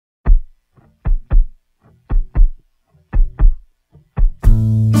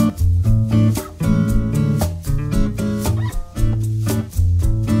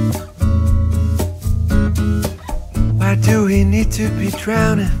need to be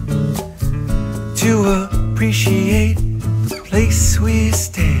drowning to appreciate the place we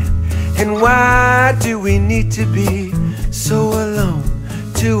stand? And why do we need to be so alone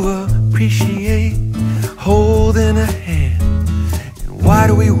to appreciate holding a hand? And why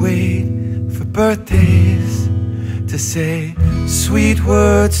do we wait for birthdays to say sweet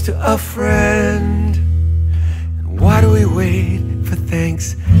words to a friend? And why do we wait for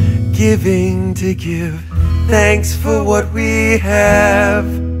Thanksgiving to give thanks for what we have?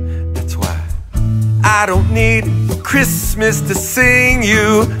 That's why I don't need Christmas to sing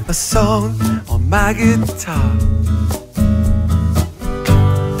you a song on my guitar.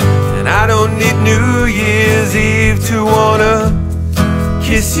 And I don't need New Year's Eve to wanna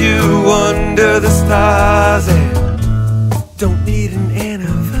kiss you under the stars. And don't need an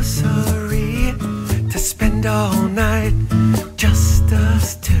anniversary to spend all night just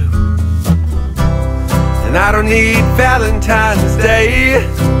us two. And I don't need Valentine's Day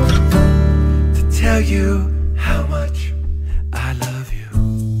to tell you how much I love you.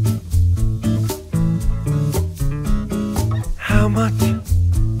 How much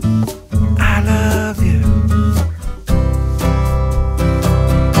I love you.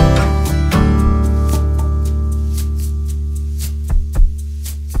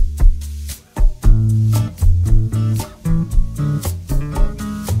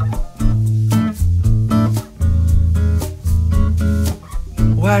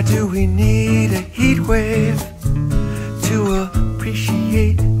 Why do we need a heat wave to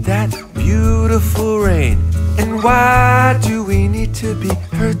appreciate that beautiful rain? And why do we need to be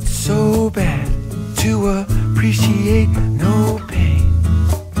hurt so bad to appreciate no pain?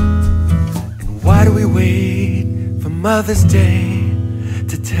 And why do we wait for Mother's Day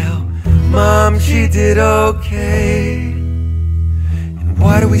to tell Mom she did okay? And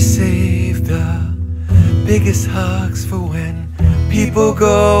why do we save the biggest hugs for when people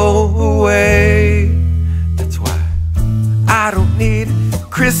go away? That's why I don't need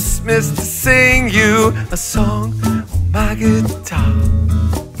Christmas to sing you a song on my guitar.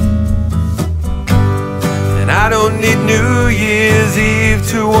 And I don't need New Year's Eve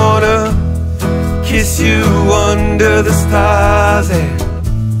to wanna kiss you under the stars.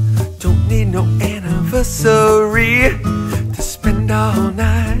 And don't need no anniversary to spend all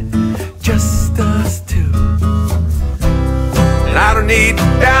night just us two. And I don't need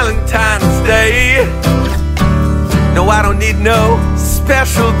Valentine's Day. No, I don't need no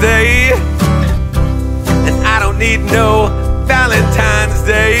special day. And I don't need no Valentine's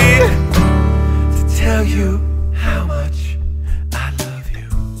Day to tell you